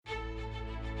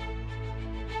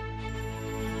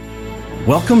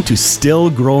Welcome to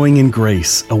Still Growing in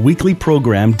Grace, a weekly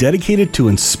program dedicated to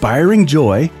inspiring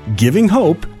joy, giving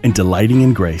hope, and delighting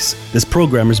in grace. This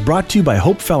program is brought to you by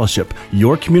Hope Fellowship,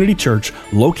 your community church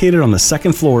located on the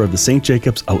second floor of the St.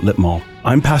 Jacobs Outlet Mall.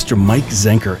 I'm Pastor Mike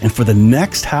Zenker, and for the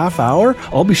next half hour,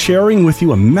 I'll be sharing with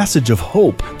you a message of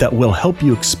hope that will help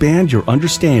you expand your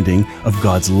understanding of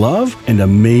God's love and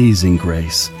amazing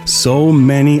grace. So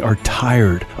many are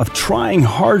tired of trying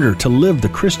harder to live the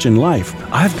Christian life.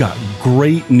 I've got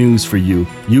great news for you.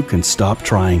 You can stop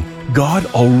trying. God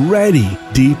already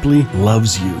deeply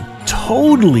loves you,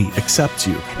 totally accepts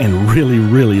you, and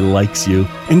really likes you.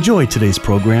 Enjoy today's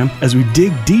program as we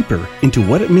dig deeper into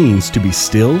what it means to be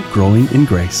still growing in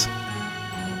grace.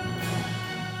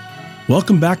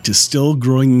 Welcome back to Still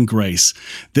Growing in Grace.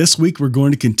 This week, we're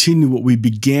going to continue what we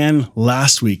began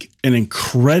last week, an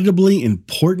incredibly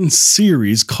important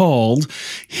series called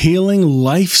Healing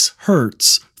Life's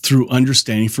Hurts through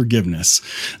Understanding Forgiveness.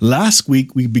 Last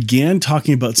week, we began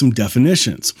talking about some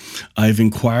definitions. I've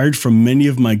inquired from many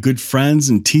of my good friends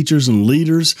and teachers and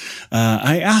leaders.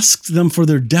 I asked them for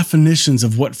their definitions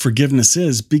of what forgiveness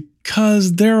is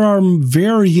because there are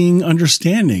varying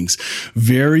understandings,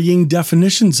 varying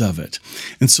definitions of it.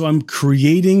 And so I'm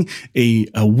creating a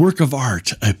work of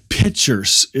art, a picture,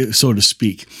 so to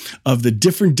speak, of the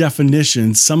different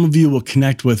definitions. Some of you will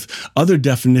connect with other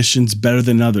definitions better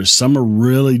than others. Some are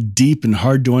really deep and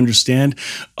hard to understand.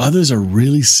 Others are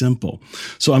really simple.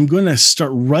 So I'm going to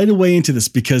start right away into this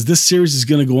because this series is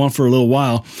going to go on for a little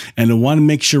while, and I want to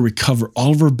make sure we cover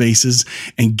all of our bases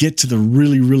and get to the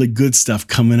really good stuff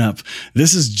coming up.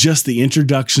 This is just the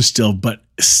introduction still, but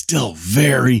still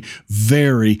very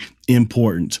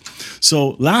important.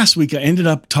 So last week, I ended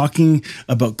up talking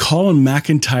about Colin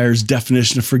McIntyre's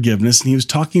definition of forgiveness, and he was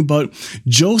talking about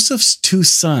Joseph's two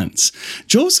sons.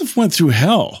 Joseph went through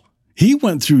hell. He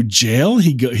went through jail.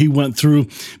 He went through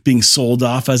being sold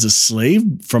off as a slave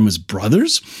from his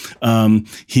brothers.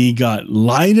 He got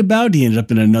lied about. He ended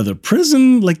up in another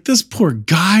prison. Like, this poor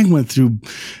guy went through,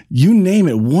 you name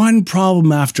it, one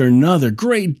problem after another,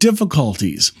 great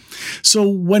difficulties. So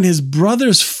when his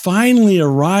brothers finally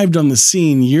arrived on the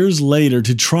scene years later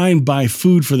to try and buy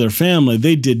food for their family,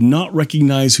 they did not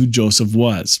recognize who Joseph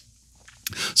was.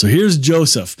 So here's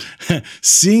Joseph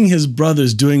seeing his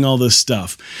brothers doing all this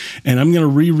stuff. And I'm going to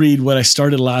reread what I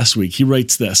started last week. He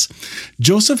writes this: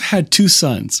 Joseph had two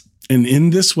sons, and in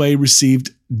this way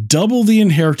received double the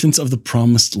inheritance of the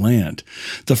promised land.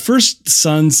 The first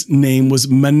son's name was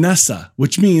Manasseh,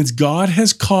 which means God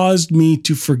has caused me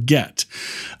to forget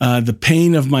the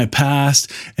pain of my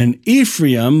past. And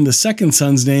Ephraim, the second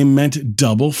son's name, meant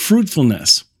double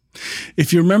fruitfulness.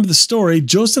 If you remember the story,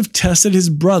 Joseph tested his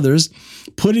brothers,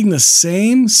 putting the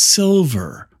same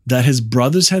silver that his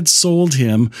brothers had sold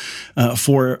him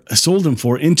for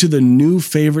into the new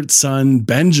favorite son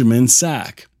Benjamin's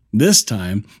sack. This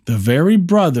time, the very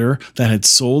brother that had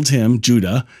sold him,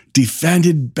 Judah,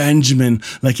 defended Benjamin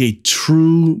like a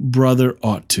true brother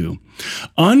ought to.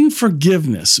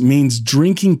 Unforgiveness means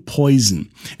drinking poison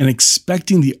and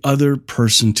expecting the other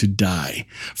person to die.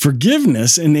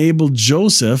 Forgiveness enabled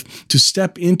Joseph to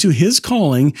step into his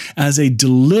calling as a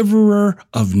deliverer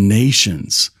of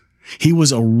nations. He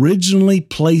was originally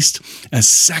placed as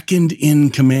second in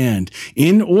command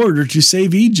in order to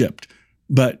save Egypt.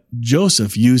 But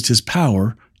Joseph used his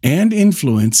power and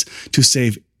influence to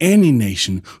save any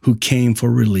nation who came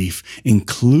for relief,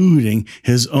 including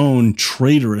his own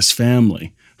traitorous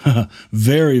family.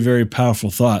 Very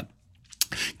powerful thought.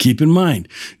 Keep in mind,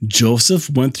 Joseph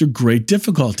went through great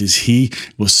difficulties. He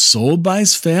was sold by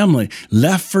his family,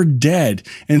 left for dead.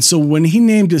 And so when he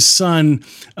named his son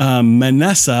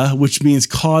Manasseh, which means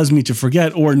cause me to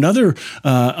forget, or another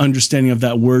understanding of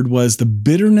that word was the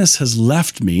bitterness has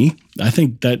left me. I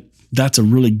think that's a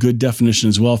really good definition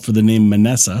as well for the name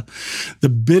Manasseh. The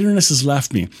bitterness has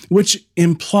left me, which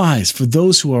implies, for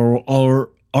those who are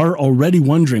already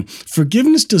wondering,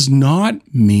 forgiveness does not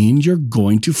mean you're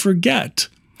going to forget.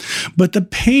 But the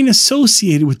pain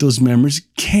associated with those memories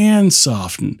can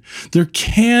soften. There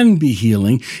can be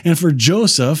healing. And for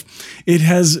Joseph,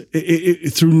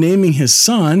 through naming his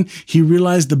son, he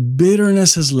realized the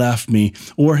bitterness has left me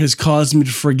or has caused me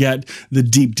to forget the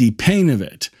deep pain of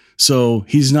it. So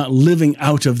he's not living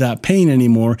out of that pain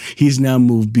anymore. He's now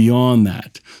moved beyond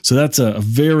that. So that's a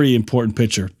very important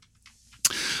picture.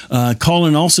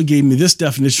 Colin also gave me this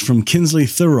definition from Kinsley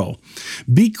Thoreau: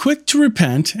 be quick to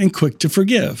repent and quick to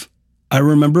forgive. I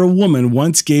remember a woman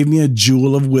once gave me a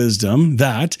jewel of wisdom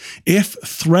that, if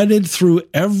threaded through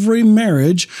every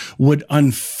marriage, would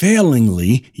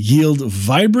unfailingly yield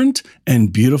vibrant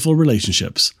and beautiful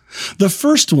relationships. The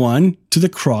first one to the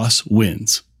cross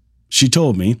wins. She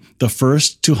told me, the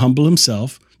first to humble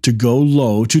himself, to go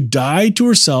low, to die to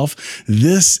herself.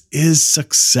 This is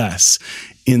success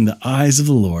in the eyes of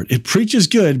the Lord. It preaches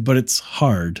good, but it's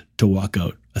hard to walk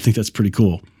out. I think that's pretty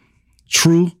cool.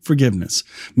 True forgiveness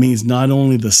means not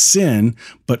only the sin,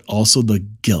 but also the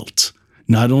guilt.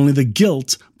 Not only the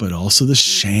guilt, but also the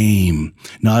shame.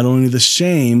 Not only the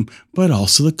shame, but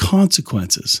also the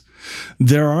consequences.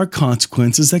 There are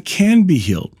consequences that can be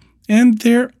healed. And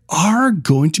there are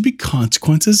going to be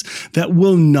consequences that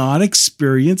will not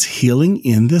experience healing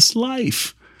in this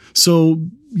life. So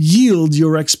yield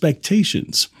your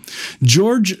expectations.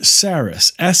 George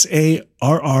Sarris,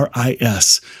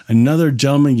 Sarris, another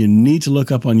gentleman you need to look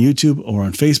up on YouTube or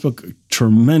on Facebook,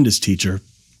 tremendous teacher.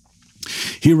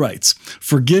 He writes,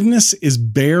 forgiveness is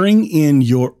bearing in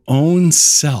your own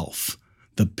self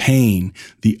the pain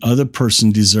the other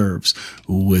person deserves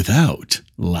without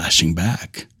lashing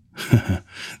back.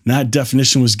 That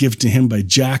definition was given to him by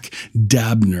Jack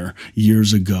Dabner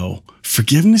years ago.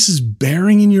 Forgiveness is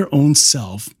bearing in your own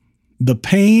self the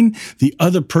pain the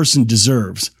other person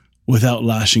deserves without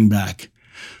lashing back.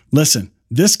 Listen,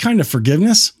 this kind of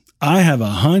forgiveness, I have a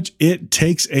hunch it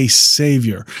takes a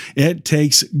savior. It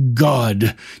takes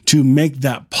God to make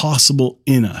that possible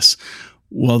in us.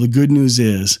 Well, the good news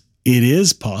is it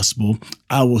is possible.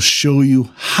 I will show you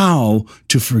how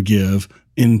to forgive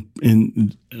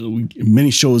in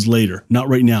many shows later, not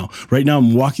right now. Right now,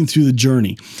 I'm walking through the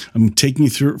journey. I'm taking you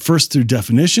through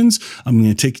definitions. I'm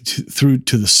going to take you through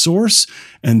to the source,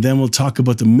 and then we'll talk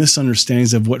about the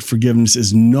misunderstandings of what forgiveness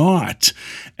is not.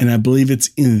 And I believe it's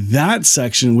in that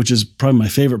section, which is probably my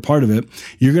favorite part of it,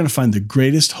 you're going to find the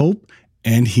greatest hope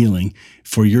and healing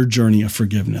for your journey of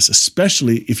forgiveness,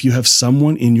 especially if you have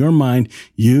someone in your mind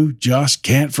you just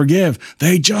can't forgive.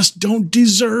 They just don't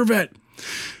deserve it.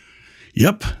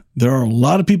 Yep, there are a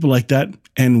lot of people like that,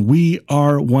 and we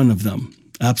are one of them.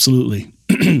 Absolutely.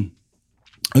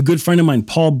 A good friend of mine,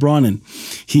 Paul Bronin,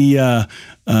 he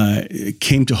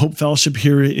came to Hope Fellowship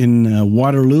here in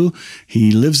Waterloo.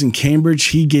 He lives in Cambridge.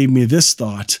 He gave me this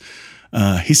thought.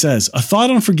 He says, a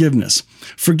thought on forgiveness.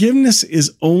 Forgiveness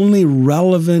is only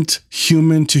relevant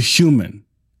human to human,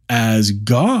 as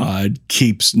God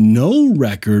keeps no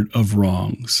record of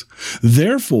wrongs.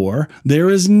 Therefore, there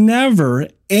is never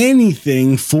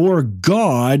anything for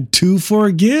God to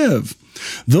forgive.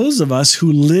 Those of us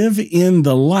who live in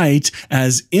the light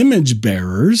as image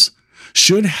bearers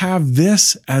should have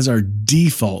this as our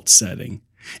default setting.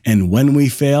 And when we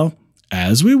fail,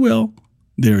 as we will,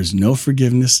 there is no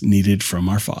forgiveness needed from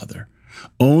our Father,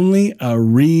 only a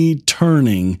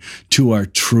returning to our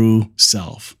true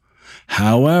self.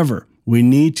 However, we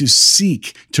need to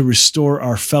seek to restore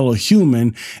our fellow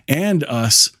human and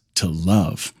us to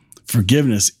love.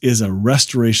 Forgiveness is a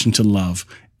restoration to love.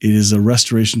 It is a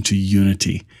restoration to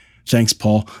unity. Thanks,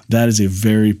 Paul. That is a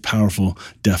very powerful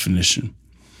definition.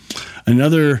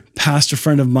 Another pastor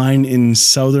friend of mine in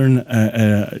southern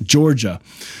Georgia,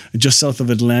 just south of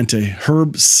Atlanta,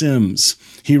 Herb Sims,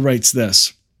 he writes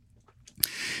this.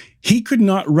 He could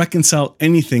not reconcile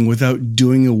anything without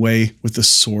doing away with the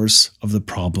source of the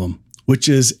problem, which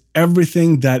is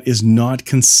everything that is not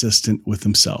consistent with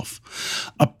himself.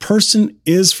 A person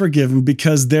is forgiven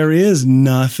because there is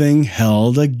nothing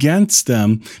held against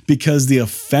them, because the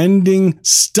offending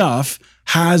stuff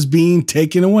has been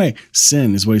taken away.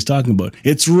 Sin is what he's talking about.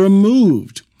 It's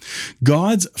removed.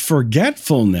 God's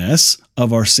forgetfulness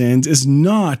of our sins is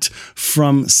not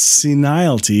from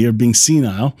senility or being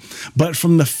senile, but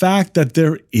from the fact that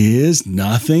there is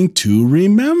nothing to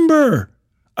remember.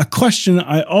 A question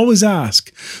I always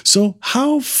ask. So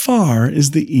how far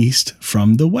is the east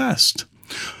from the west?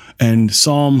 And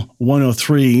Psalm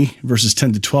 103, verses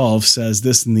 10 to 12 says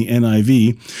this in the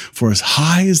NIV, for as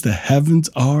high as the heavens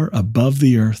are above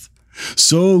the earth,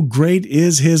 so great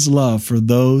is his love for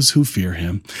those who fear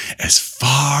him. As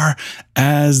far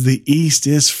as the east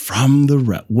is from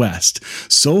the west,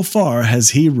 so far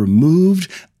has he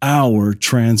removed our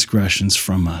transgressions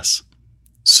from us.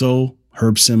 So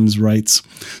Herb Sims writes,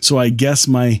 so I guess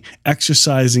my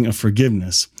exercising of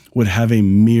forgiveness would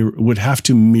have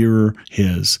to mirror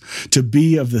his, to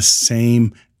be of the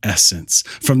same essence,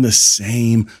 from the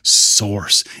same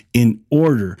source, in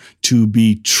order to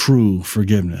be true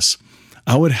forgiveness.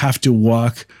 I would have to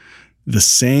walk the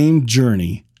same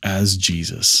journey as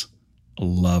Jesus.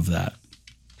 Love that.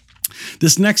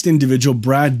 This next individual,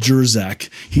 Brad Jersak,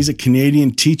 he's a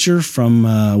Canadian teacher from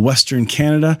Western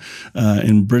Canada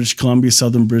in British Columbia,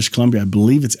 Southern British Columbia. I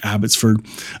believe it's Abbotsford.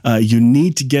 You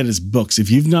need to get his books.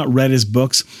 If you've not read his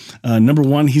books, number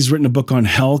one, he's written a book on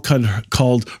hell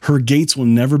called Her Gates Will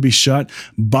Never Be Shut.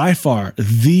 By far,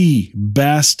 the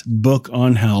best book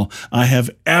on hell I have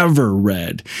ever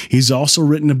read. He's also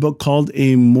written a book called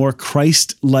A More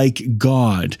Christ-Like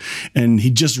God. And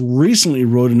he just recently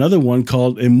wrote another one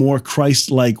called A More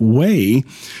Christ-Like Way,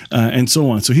 and so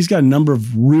on. So he's got a number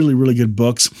of really, really good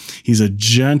books. He's a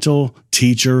gentle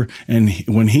teacher, and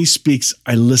when he speaks,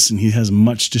 I listen. He has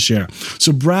much to share.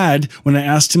 So Brad, when I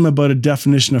asked him about a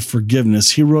definition of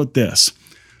forgiveness, he wrote this: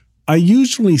 I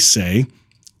usually say,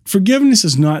 forgiveness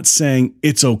is not saying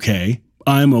it's okay,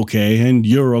 I'm okay, and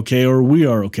you're okay, or we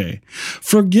are okay.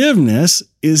 Forgiveness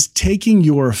is taking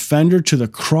your offender to the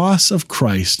cross of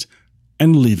Christ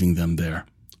and leaving them there,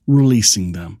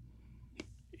 releasing them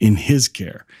in his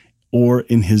care or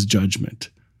in his judgment.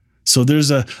 So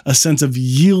there's a sense of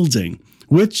yielding,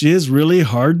 which is really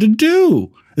hard to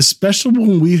do, especially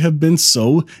when we have been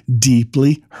so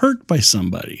deeply hurt by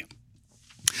somebody.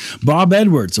 Bob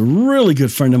Edwards, a really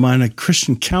good friend of mine, a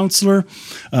Christian counselor.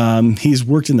 He's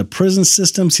worked in the prison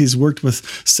systems. He's worked with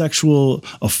sexual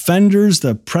offenders,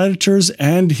 the predators,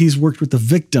 and he's worked with the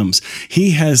victims.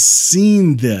 He has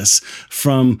seen this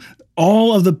from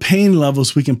all of the pain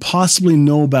levels we can possibly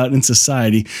know about in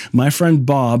society. My friend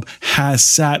Bob has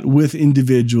sat with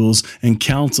individuals and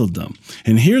counseled them.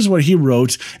 And here's what he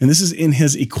wrote, and this is in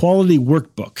his Equality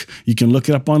Workbook. You can look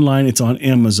it up online. It's on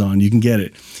Amazon. You can get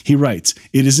it. He writes,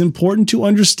 it is important to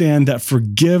understand that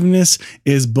forgiveness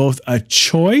is both a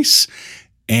choice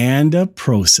and a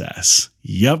process.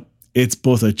 Yep. It's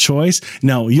both a choice.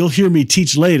 Now, you'll hear me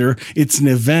teach later, it's an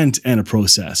event and a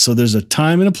process. So there's a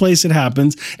time and a place it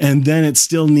happens, and then it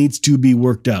still needs to be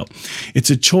worked out. It's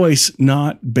a choice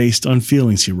not based on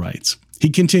feelings, he writes. He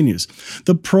continues,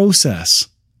 the process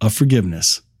of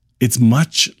forgiveness, it's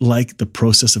much like the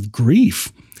process of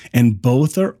grief, and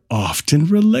both are often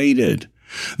related.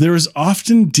 There is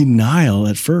often denial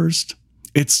at first.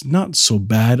 It's not so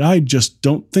bad, I just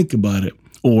don't think about it.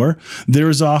 Or there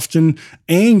is often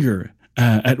anger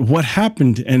at what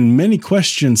happened and many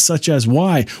questions such as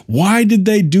why? Why did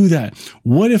they do that?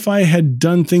 What if I had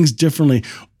done things differently?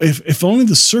 If only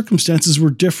the circumstances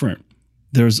were different.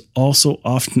 There's also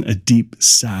often a deep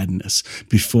sadness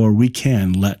before we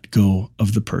can let go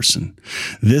of the person.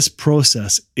 This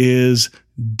process is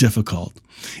difficult.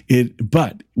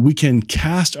 But we can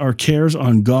cast our cares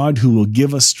on God, who will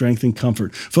give us strength and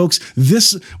comfort. Folks,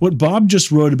 what Bob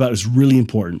just wrote about is really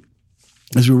important.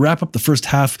 As we wrap up the first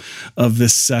half of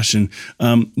this session,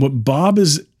 what Bob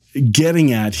is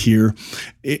getting at here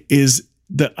is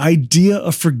the idea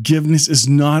of forgiveness is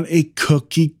not a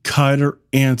cookie cutter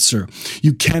answer.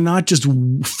 You cannot just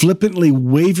flippantly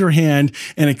wave your hand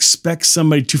and expect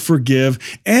somebody to forgive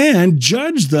and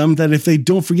judge them that if they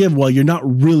don't forgive, well, you're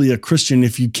not really a Christian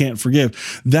if you can't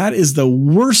forgive. That is the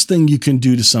worst thing you can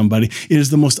do to somebody. It is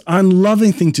the most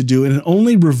unloving thing to do, and it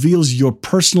only reveals your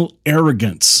personal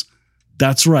arrogance.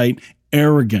 That's right.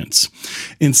 Arrogance.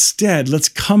 Instead, let's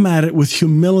come at it with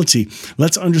humility.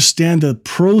 Let's understand the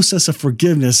process of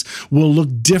forgiveness will look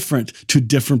different to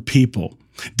different people.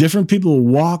 Different people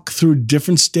walk through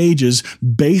different stages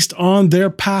based on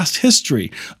their past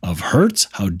history of hurts,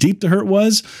 how deep the hurt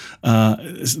was,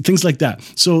 things like that.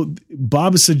 So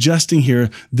Bob is suggesting here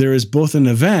there is both an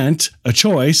event, a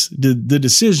choice, the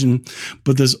decision,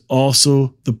 but there's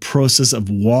also the process of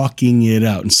walking it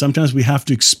out. And sometimes we have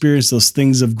to experience those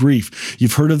things of grief.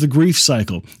 You've heard of the grief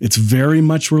cycle. It's very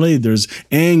much related. There's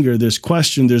anger, there's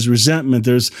question, there's resentment,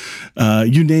 there's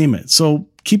you name it. So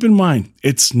keep in mind,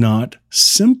 it's not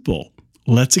simple.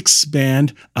 Let's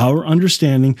expand our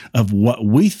understanding of what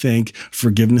we think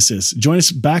forgiveness is. Join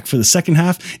us back for the second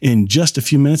half in just a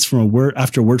few minutes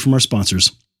after a word from our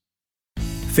sponsors.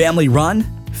 Family run,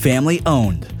 family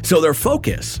owned. So their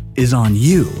focus is on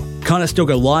you.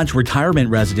 Conestoga Lodge Retirement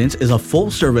Residence is a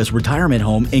full-service retirement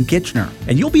home in Kitchener,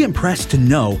 and you'll be impressed to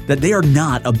know that they are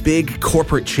not a big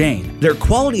corporate chain. They're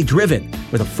quality-driven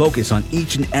with a focus on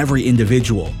each and every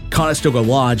individual. Conestoga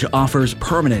Lodge offers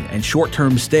permanent and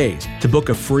short-term stays. To book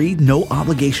a free,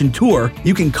 no-obligation tour,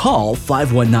 you can call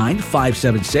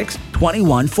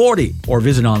 519-576-2140 or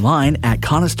visit online at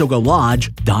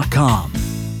conestogalodge.com.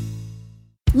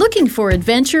 Looking for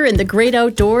adventure in the great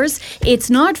outdoors? It's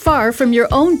not far from your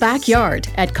own backyard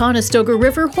at Conestoga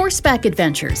River Horseback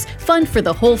Adventures. Fun for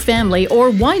the whole family,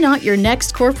 or why not your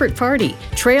next corporate party?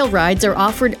 Trail rides are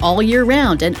offered all year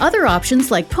round, and other options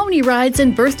like pony rides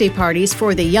and birthday parties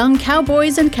for the young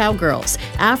cowboys and cowgirls.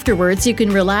 Afterwards, you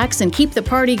can relax and keep the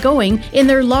party going in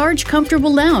their large,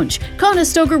 comfortable lounge.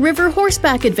 Conestoga River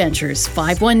Horseback Adventures,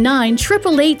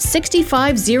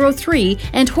 519-888-6503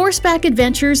 and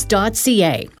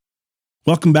horsebackadventures.ca.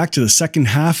 Welcome back to the second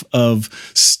half of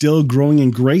Still Growing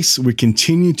in Grace. We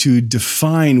continue to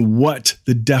define what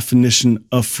the definition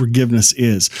of forgiveness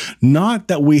is. Not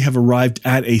that we have arrived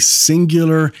at a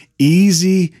singular,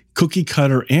 easy, cookie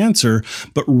cutter answer,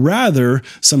 but rather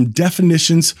some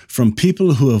definitions from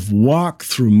people who have walked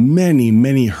through many,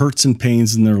 many hurts and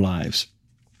pains in their lives.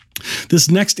 This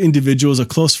next individual is a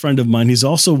close friend of mine. He's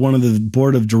also one of the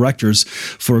board of directors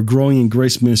for Growing in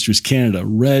Grace Ministries Canada,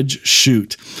 Reg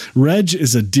Shute. Reg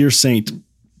is a dear saint.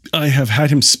 I have had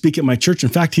him speak at my church.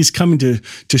 In fact, he's coming to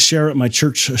share at my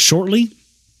church shortly.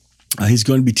 He's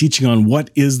going to be teaching on what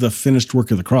is the finished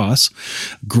work of the cross.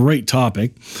 Great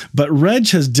topic. But Reg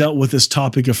has dealt with this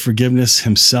topic of forgiveness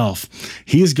himself.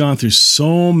 He has gone through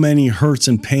so many hurts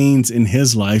and pains in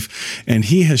his life, and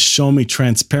he has shown me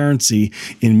transparency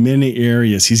in many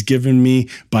areas. He's given me,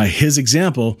 by his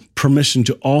example, permission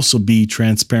to also be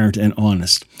transparent and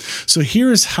honest. So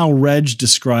here is how Reg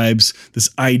describes this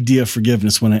idea of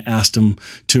forgiveness when I asked him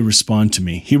to respond to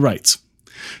me. He writes,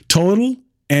 "Total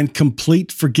and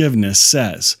complete forgiveness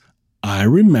says, I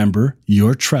remember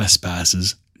your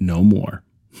trespasses no more."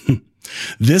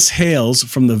 This hails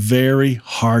from the very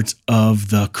heart of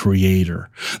the Creator,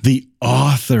 the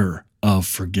author of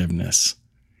forgiveness.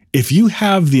 If you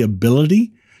have the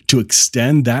ability to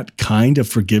extend that kind of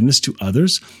forgiveness to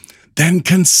others, then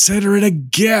consider it a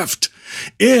gift.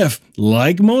 If,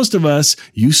 like most of us,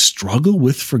 you struggle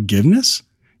with forgiveness,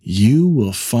 you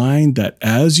will find that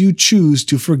as you choose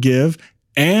to forgive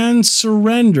and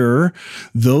surrender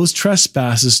those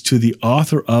trespasses to the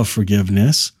author of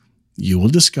forgiveness, you will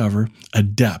discover a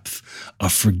depth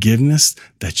of forgiveness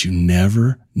that you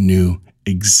never knew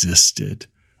existed.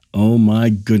 Oh my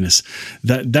goodness.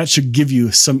 That should give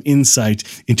you some insight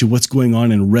into what's going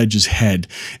on in Reg's head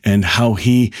and how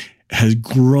he has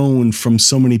grown from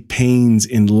so many pains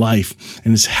in life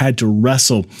and has had to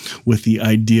wrestle with the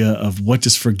idea of what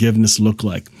does forgiveness look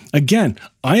like. Again,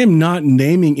 I am not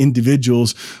naming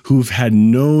individuals who've had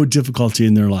no difficulty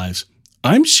in their lives.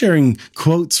 I'm sharing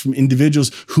quotes from individuals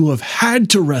who have had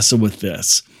to wrestle with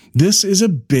this. This is a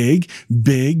big,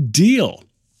 big deal.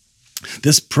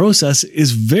 This process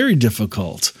is very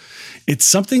difficult. It's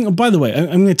something, oh, by the way, I'm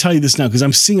going to tell you this now because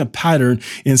I'm seeing a pattern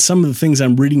in some of the things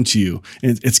I'm reading to you.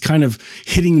 And it's kind of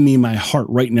hitting me in my heart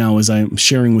right now as I'm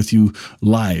sharing with you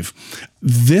live.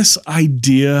 This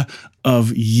idea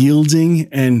of yielding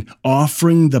and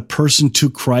offering the person to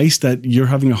Christ that you're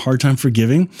having a hard time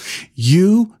forgiving,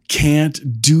 you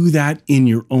can't do that in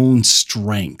your own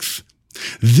strength.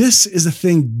 This is a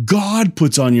thing God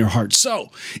puts on your heart. So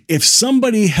if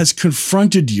somebody has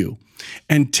confronted you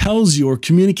and tells you or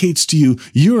communicates to you,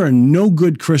 you're a no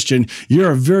good Christian,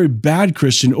 you're a very bad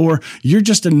Christian, or you're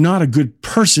just not a good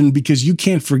person because you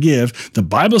can't forgive. The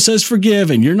Bible says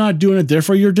forgive and you're not doing it,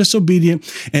 therefore you're disobedient.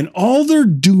 And all they're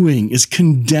doing is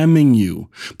condemning you,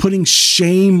 putting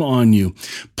shame on you.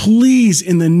 Please,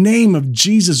 in the name of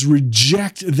Jesus,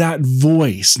 reject that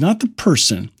voice, not the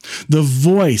person, the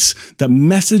voice, the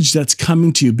message that's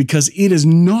coming to you, because it is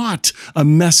not a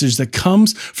message that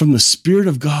comes from the Spirit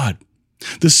of God.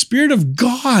 The Spirit of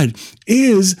God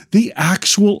is the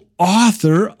actual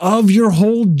author of your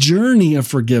whole journey of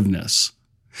forgiveness.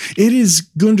 It is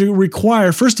going to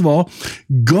require, first of all,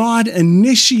 God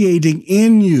initiating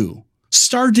in you,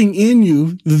 starting in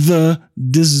you the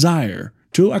desire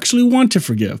to actually want to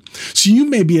forgive. So you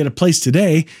may be at a place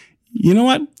today, you know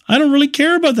what? I don't really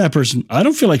care about that person. I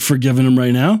don't feel like forgiving him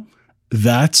right now.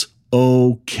 That's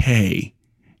okay.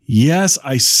 Yes,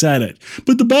 I said it.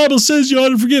 But the Bible says you ought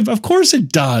to forgive. Of course it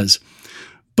does.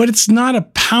 But it's not a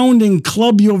pounding,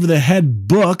 club you over the head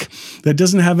book that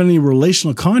doesn't have any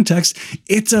relational context.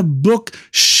 It's a book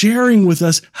sharing with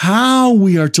us how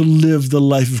we are to live the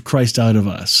life of Christ out of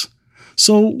us.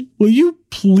 So will you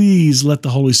please let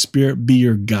the Holy Spirit be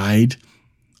your guide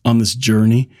on this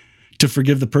journey to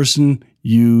forgive the person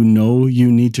you know you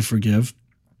need to forgive?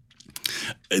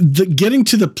 Getting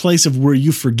to the place of where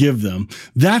you forgive them,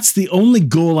 that's the only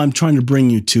goal I'm trying to bring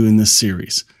you to in this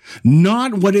series.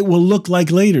 Not what it will look like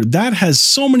later. That has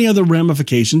so many other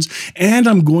ramifications, and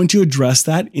I'm going to address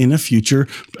that in the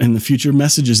future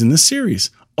messages in this series.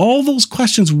 All those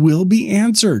questions will be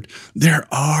answered. There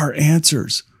are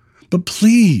answers. But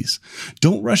please,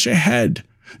 don't rush ahead.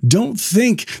 Don't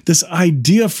think this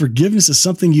idea of forgiveness is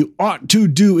something you ought to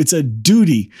do. It's a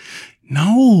duty.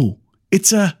 No,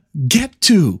 it's a get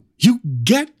to. You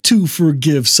get to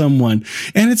forgive someone.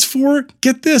 And it's for,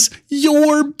 get this,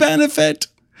 your benefit.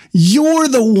 You're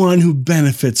the one who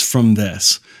benefits from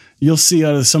this. You'll see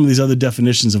out of some of these other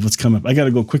definitions of what's come up. I got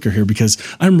to go quicker here because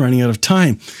I'm running out of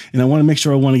time, and I want to make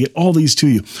sure I want to get all these to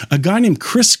you. A guy named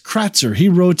Chris Kratzer, he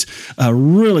wrote a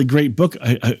really great book.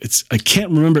 I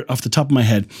can't remember it off the top of my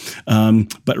head,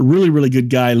 but a really, really good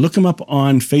guy. Look him up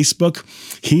on Facebook.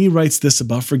 He writes this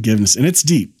about forgiveness, and it's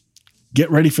deep.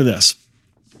 Get ready for this.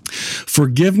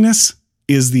 Forgiveness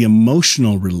is the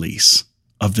emotional release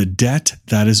of the debt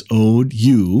that is owed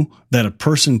you that a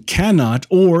person cannot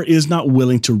or is not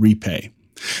willing to repay,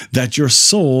 that your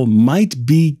soul might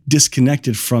be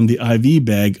disconnected from the IV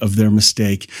bag of their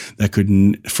mistake that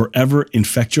could forever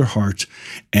infect your heart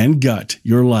and gut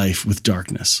your life with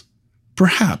darkness.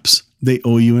 Perhaps they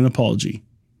owe you an apology,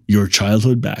 your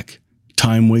childhood back,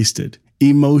 time wasted,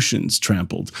 emotions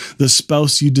trampled, the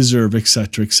spouse you deserve,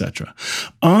 etc., etc.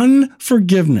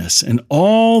 Unforgiveness and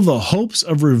all the hopes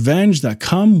of revenge that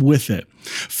come with it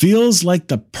feels like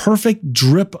the perfect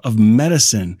drip of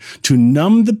medicine to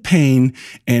numb the pain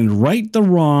and right the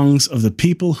wrongs of the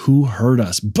people who hurt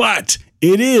us. But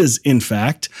it is, in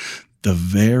fact, the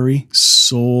very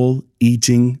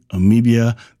soul-eating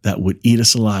amoeba that would eat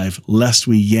us alive, lest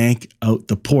we yank out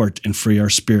the port and free our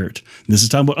spirit. This is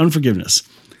talking about unforgiveness.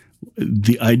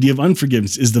 The idea of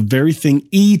unforgiveness is the very thing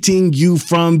eating you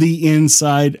from the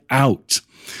inside out.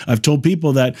 I've told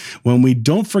people that when we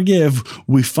don't forgive,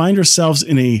 we find ourselves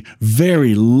in a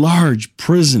very large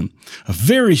prison, a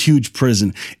very huge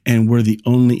prison, and we're the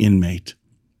only inmate.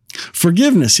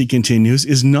 Forgiveness, he continues,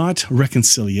 is not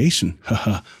reconciliation.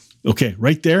 Okay,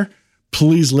 right there.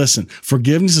 Please listen.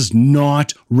 Forgiveness is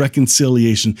not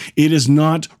reconciliation. It is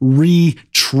not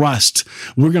re-trust.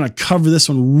 We're going to cover this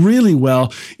one really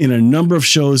well in a number of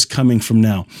shows coming from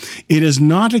now. It is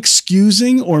not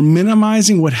excusing or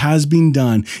minimizing what has been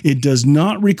done. It does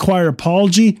not require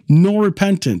apology nor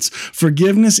repentance.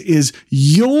 Forgiveness is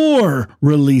your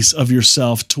release of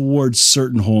yourself towards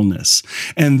certain wholeness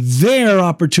and their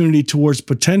opportunity towards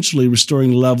potentially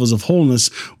restoring levels of wholeness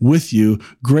with you.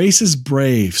 Grace is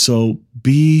brave, so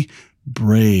be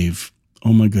brave.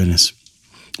 Oh my goodness.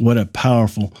 What a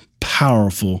powerful,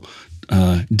 powerful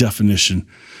definition.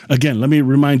 Again, let me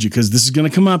remind you, because this is going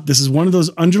to come up. This is one of those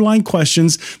underlying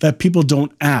questions that people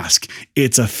don't ask.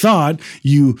 It's a thought.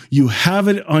 You have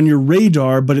it on your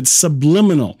radar, but it's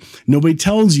subliminal. Nobody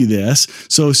tells you this.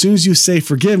 So as soon as you say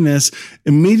forgiveness,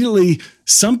 immediately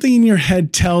something in your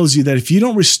head tells you that if you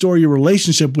don't restore your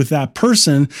relationship with that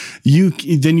person,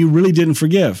 then you really didn't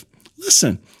forgive.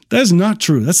 Listen, that is not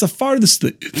true. That's the farthest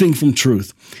thing from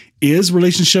truth. Is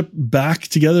relationship back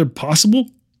together possible?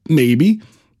 Maybe,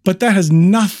 but that has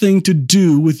nothing to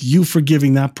do with you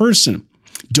forgiving that person.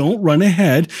 Don't run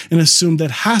ahead and assume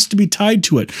that has to be tied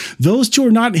to it. Those two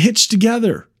are not hitched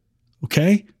together,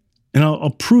 okay? And I'll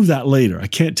prove that later. I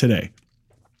can't today.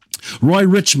 Roy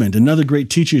Richmond, another great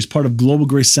teacher who's part of Global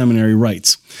Grace Seminary,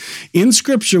 writes, in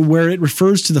Scripture, where it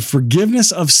refers to the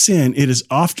forgiveness of sin, it is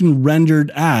often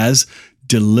rendered as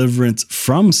deliverance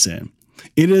from sin.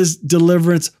 It is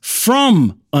deliverance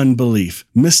from unbelief,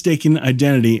 mistaken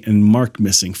identity, and mark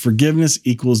missing. Forgiveness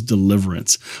equals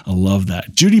deliverance. I love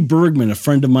that. Judy Bergman, a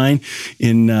friend of mine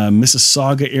in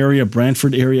Mississauga area,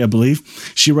 Brantford area, I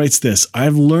believe, she writes this: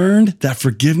 I've learned that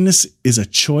forgiveness is a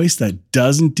choice that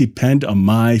doesn't depend on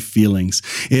my feelings.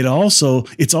 It's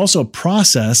also a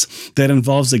process that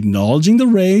involves acknowledging the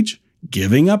rage,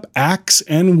 giving up acts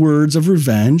and words of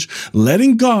revenge,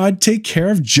 letting God take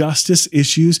care of justice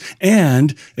issues,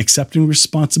 and accepting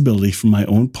responsibility for my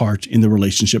own part in the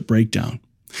relationship breakdown.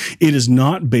 It is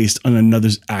not based on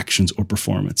another's actions or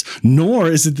performance, nor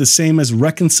is it the same as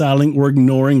reconciling or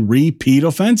ignoring repeat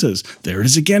offenses. There it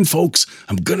is again, folks.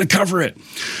 I'm going to cover it.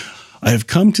 I have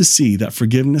come to see that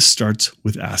forgiveness starts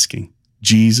with asking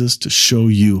Jesus to show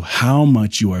you how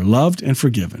much you are loved and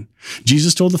forgiven.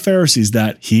 Jesus told the Pharisees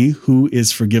that he who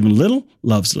is forgiven little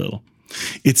loves little.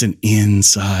 It's an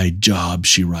inside job,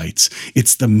 she writes.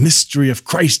 It's the mystery of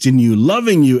Christ in you,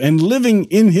 loving you and living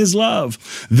in his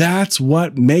love. That's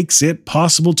what makes it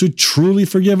possible to truly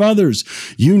forgive others.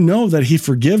 You know that he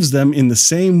forgives them in the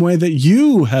same way that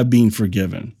you have been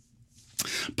forgiven.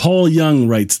 Paul Young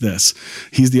writes this.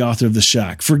 He's the author of The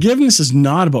Shack. Forgiveness is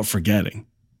not about forgetting.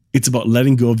 It's about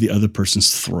letting go of the other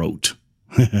person's throat.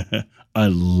 I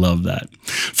love that.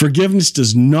 Forgiveness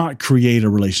does not create a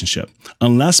relationship.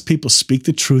 Unless people speak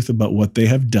the truth about what they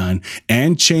have done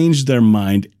and change their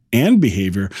mind and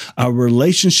behavior, a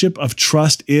relationship of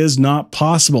trust is not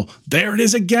possible. There it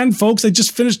is again, folks. I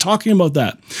just finished talking about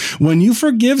that. When you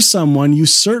forgive someone, you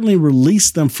certainly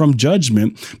release them from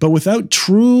judgment, but without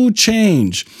true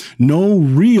change, no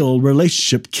real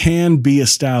relationship can be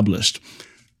established.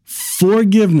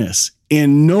 Forgiveness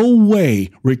in no way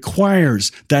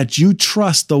requires that you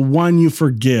trust the one you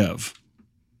forgive.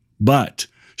 But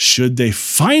should they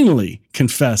finally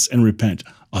confess and repent,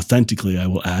 authentically, I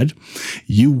will add,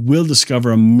 you will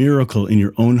discover a miracle in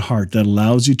your own heart that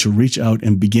allows you to reach out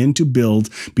and begin to build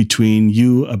between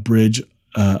you a bridge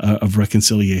of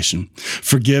reconciliation.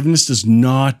 Forgiveness does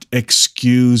not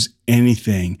excuse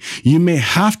anything. You may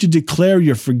have to declare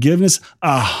your forgiveness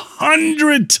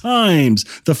 100 times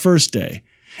the first day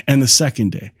and the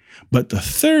second day, but the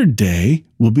third day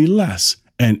will be less,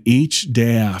 and each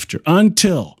day after,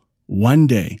 until one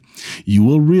day you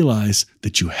will realize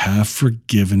that you have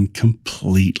forgiven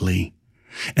completely.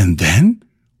 And then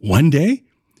one day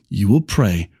you will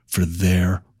pray for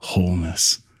their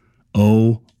wholeness.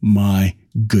 Oh my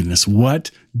goodness,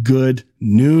 what good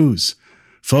news.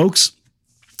 Folks,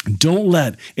 don't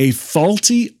let a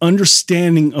faulty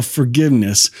understanding of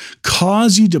forgiveness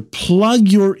cause you to plug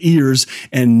your ears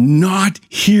and not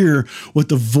hear what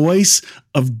the voice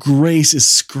of grace is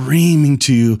screaming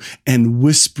to you and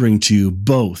whispering to you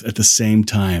both at the same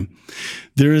time.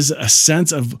 There is a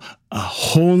sense of a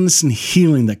wholeness and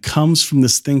healing that comes from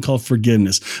this thing called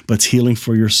forgiveness, but it's healing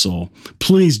for your soul.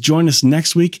 Please join us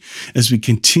next week as we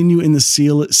continue in the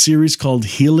series called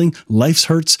Healing Life's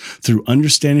Hurts Through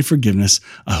Understanding Forgiveness.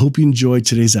 I hope you enjoyed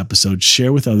today's episode.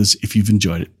 Share with others if you've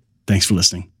enjoyed it. Thanks for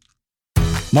listening.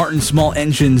 Martin Small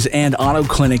Engines and Auto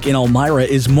Clinic in Elmira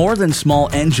is more than small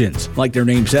engines. Like their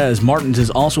name says, Martin's is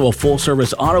also a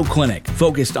full-service auto clinic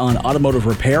focused on automotive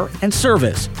repair and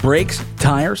service, brakes,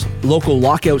 tires, local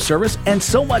lockout service, and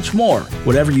so much more.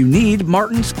 Whatever you need,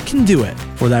 Martin's can do it.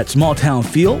 For that small-town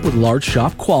feel with large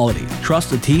shop quality,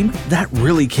 trust a team that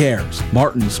really cares.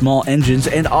 Martin Small Engines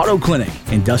and Auto Clinic,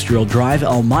 Industrial Drive,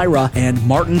 Elmira, and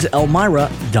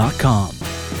martinselmira.com.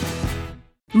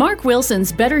 Mark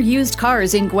Wilson's Better Used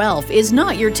Cars in Guelph is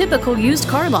not your typical used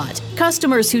car lot.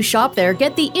 Customers who shop there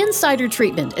get the insider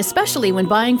treatment, especially when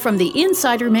buying from the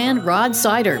Insider Man, Rod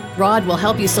Sider. Rod will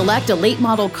help you select a late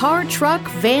model car, truck,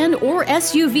 van, or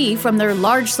SUV from their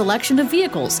large selection of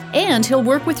vehicles, and he'll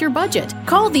work with your budget.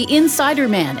 Call the Insider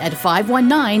Man at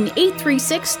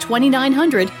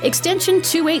 519-836-2900, extension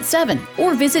 287,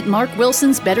 or visit Mark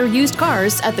Wilson's Better Used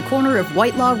Cars at the corner of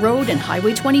Whitelaw Road and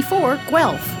Highway 24,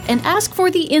 Guelph, and ask for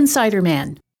the Insider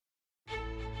Man.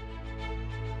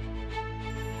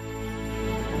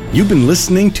 You've been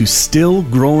listening to Still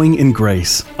Growing in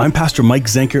Grace. I'm Pastor Mike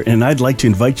Zenker, and I'd like to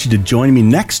invite you to join me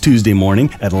next Tuesday morning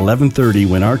at 11:30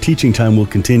 when our teaching time will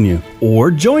continue.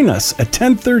 Or join us at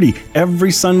 10:30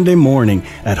 every Sunday morning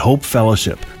at Hope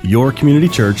Fellowship, your community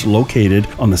church located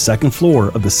on the second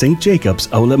floor of the St. Jacobs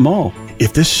Outlet Mall.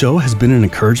 If this show has been an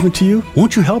encouragement to you,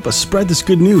 won't you help us spread this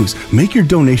good news? Make your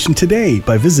donation today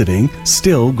by visiting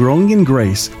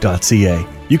stillgrowingingrace.ca.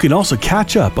 You can also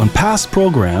catch up on past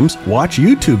programs, watch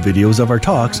YouTube videos of our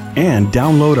talks, and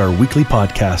download our weekly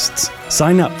podcasts.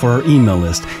 Sign up for our email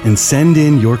list and send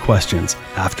in your questions.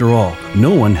 After all,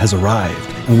 no one has arrived,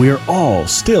 and we are all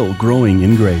still growing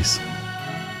in grace.